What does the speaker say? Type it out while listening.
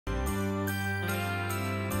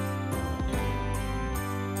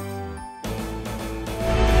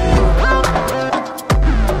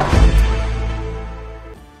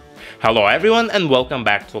Hello everyone and welcome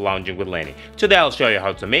back to Lounging with Lenny. Today I'll show you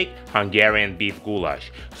how to make Hungarian beef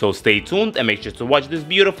goulash. So stay tuned and make sure to watch this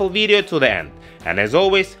beautiful video to the end. And as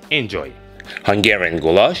always, enjoy! Hungarian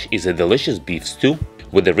goulash is a delicious beef stew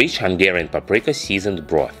with a rich Hungarian paprika seasoned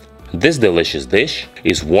broth. This delicious dish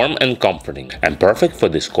is warm and comforting and perfect for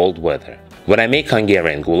this cold weather. When I make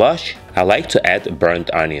Hungarian goulash, I like to add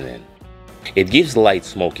burnt onion in. It gives a light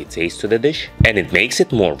smoky taste to the dish and it makes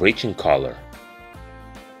it more rich in color.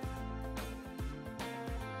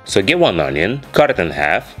 So get one onion, cut it in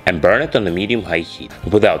half and burn it on a medium-high heat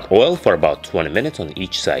without oil for about 20 minutes on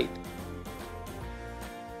each side.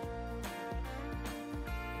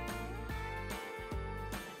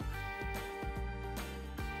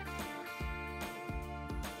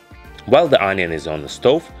 While the onion is on the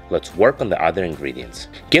stove, let's work on the other ingredients.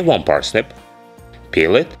 Get one parsnip,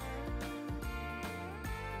 peel it,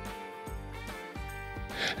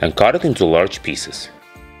 and cut it into large pieces.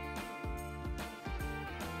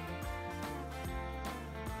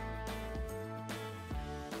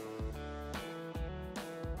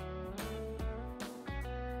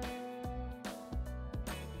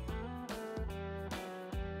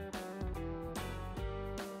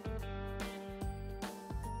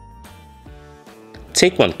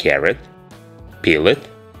 Take one carrot, peel it,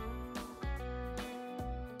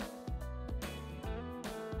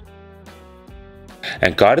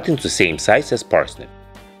 and cut it into the same size as parsnip.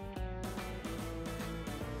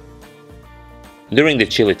 During the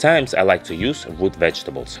chilly times, I like to use root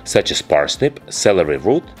vegetables such as parsnip, celery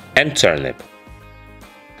root, and turnip.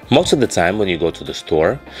 Most of the time when you go to the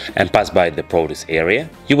store and pass by the produce area,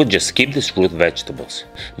 you would just skip these root vegetables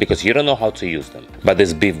because you don't know how to use them. But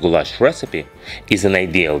this beef goulash recipe is an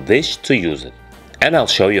ideal dish to use it, and I'll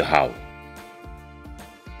show you how.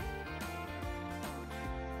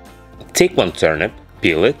 Take one turnip,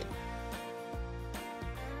 peel it,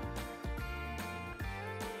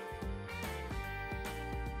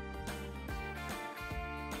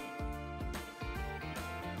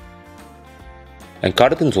 and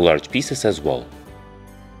cut it into large pieces as well.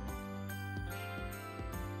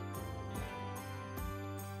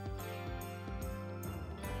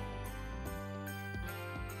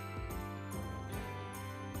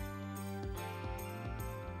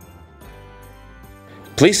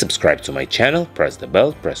 Please subscribe to my channel, press the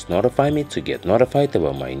bell, press notify me to get notified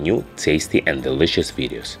about my new tasty and delicious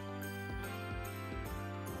videos.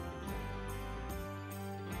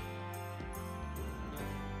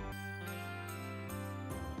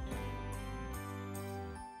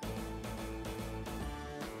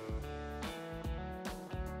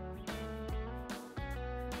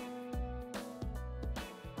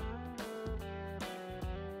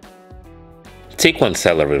 Take one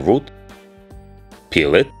celery root,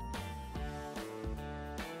 peel it,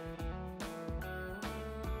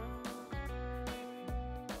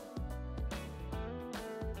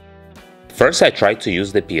 first I tried to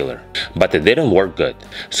use the peeler, but it didn't work good,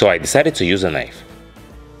 so I decided to use a knife.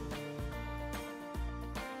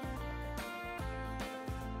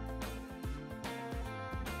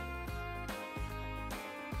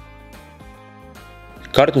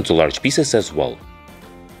 Cut it into large pieces as well.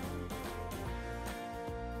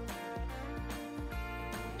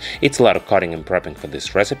 It's a lot of cutting and prepping for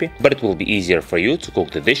this recipe, but it will be easier for you to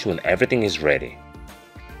cook the dish when everything is ready.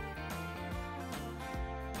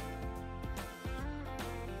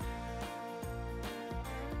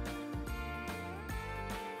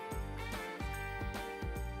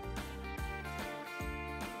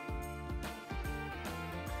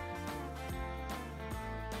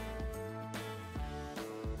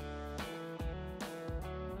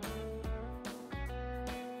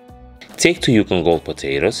 Take 2 Yukon gold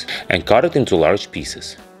potatoes and cut it into large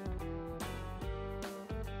pieces.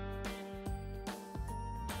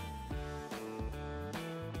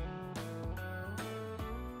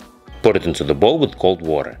 Put it into the bowl with cold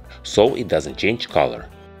water, so it doesn't change color.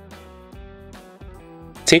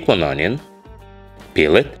 Take one onion,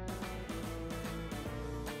 peel it,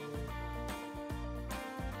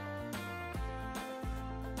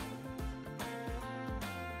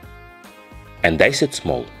 and dice it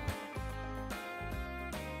small.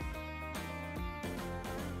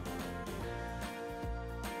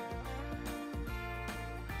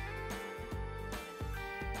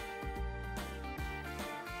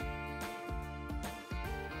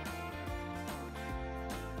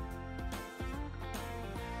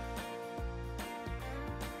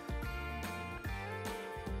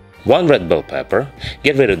 One red bell pepper,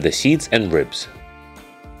 get rid of the seeds and ribs.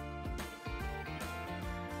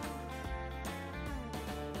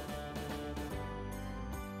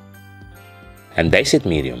 And dice it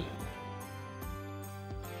medium.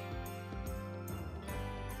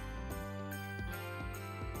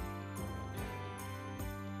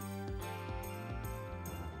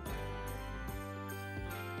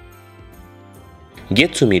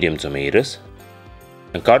 Get 2 medium tomatoes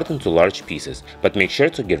and cut it into large pieces, but make sure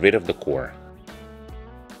to get rid of the core.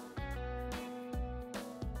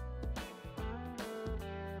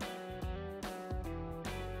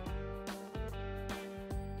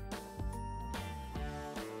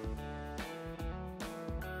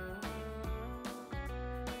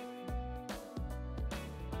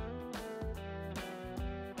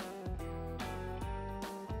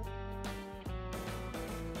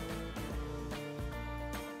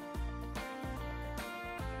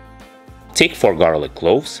 Take 4 garlic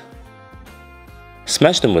cloves,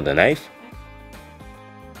 smash them with a knife,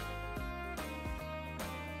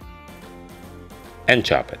 and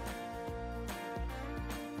chop it.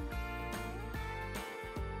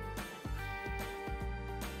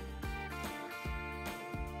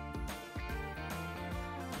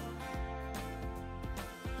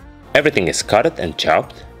 Everything is cut and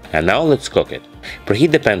chopped, and now let's cook it.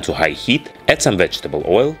 Preheat the pan to high heat, add some vegetable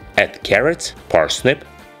oil, add carrots, parsnip,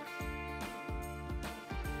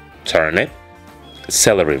 turnip,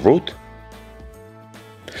 celery root,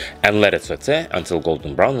 and let it saute until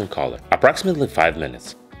golden brown in color, approximately 5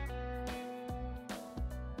 minutes.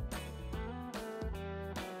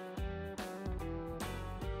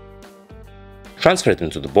 Transfer it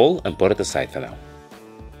into the bowl and put it aside for now.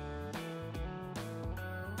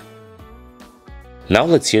 Now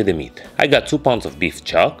let's sear the meat. I got 2 pounds of beef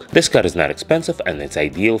chuck. This cut is not expensive and it's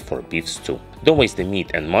ideal for beef stew. Don't waste the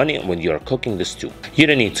meat and money when you are cooking the stew. You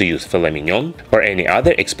don't need to use filet mignon or any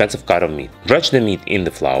other expensive cut of meat. Dredge the meat in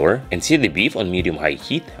the flour and sear the beef on medium-high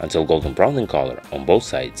heat until golden brown in color on both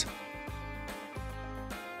sides.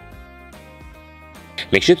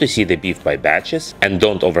 Make sure to sear the beef by batches and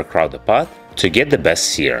don't overcrowd the pot to get the best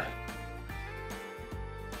sear.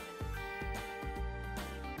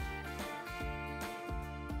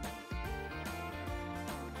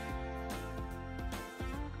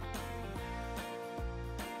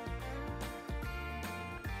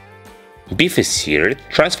 Beef is seared,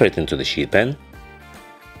 transfer it into the sheet pan.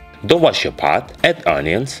 Don't wash your pot, add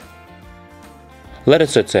onions. Let it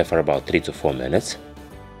saute for about 3 to 4 minutes.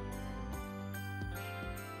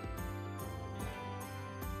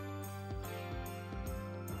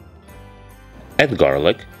 Add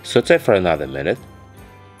garlic, saute for another minute.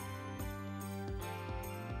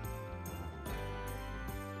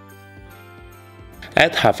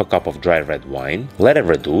 Add half a cup of dry red wine, let it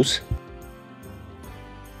reduce.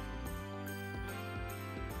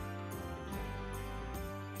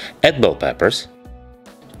 Add bell peppers,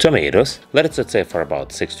 tomatoes, let it saute for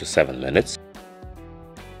about 6 to 7 minutes.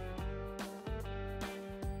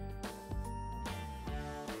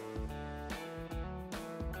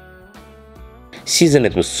 Season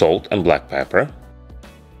it with salt and black pepper.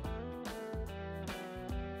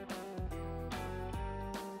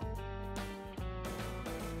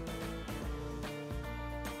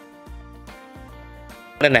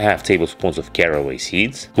 One and a half tablespoons of caraway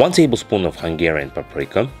seeds, 1 tablespoon of Hungarian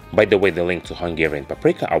paprika. By the way, the link to Hungarian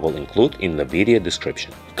paprika I will include in the video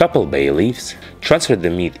description. Couple bay leaves, transfer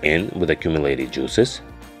the meat in with accumulated juices.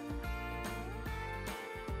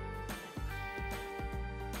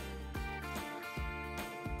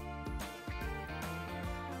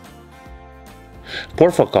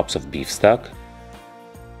 Pour 4 cups of beef stock.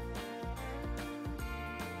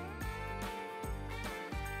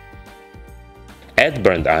 Add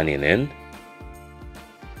burned onion in.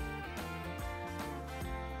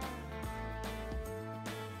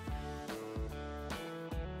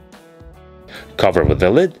 Cover with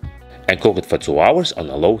the lid and cook it for 2 hours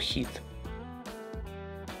on a low heat.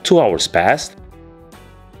 2 hours passed.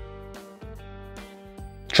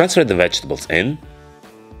 Transfer the vegetables in.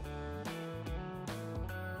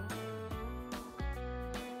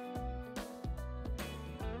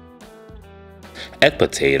 Add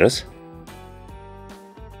potatoes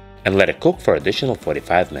and let it cook for additional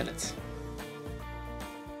 45 minutes.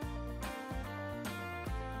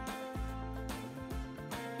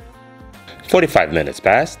 "45 minutes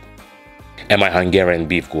passed, and my Hungarian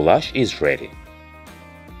beef goulash is ready.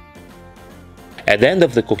 At the end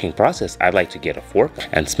of the cooking process, I like to get a fork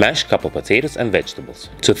and smash a couple potatoes and vegetables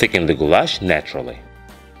to thicken the goulash naturally.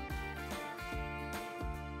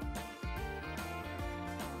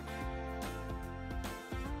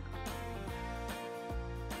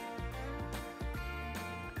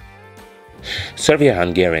 Serve your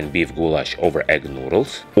Hungarian beef goulash over egg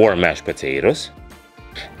noodles or mashed potatoes.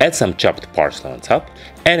 Add some chopped parsley on top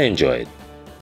and enjoy it.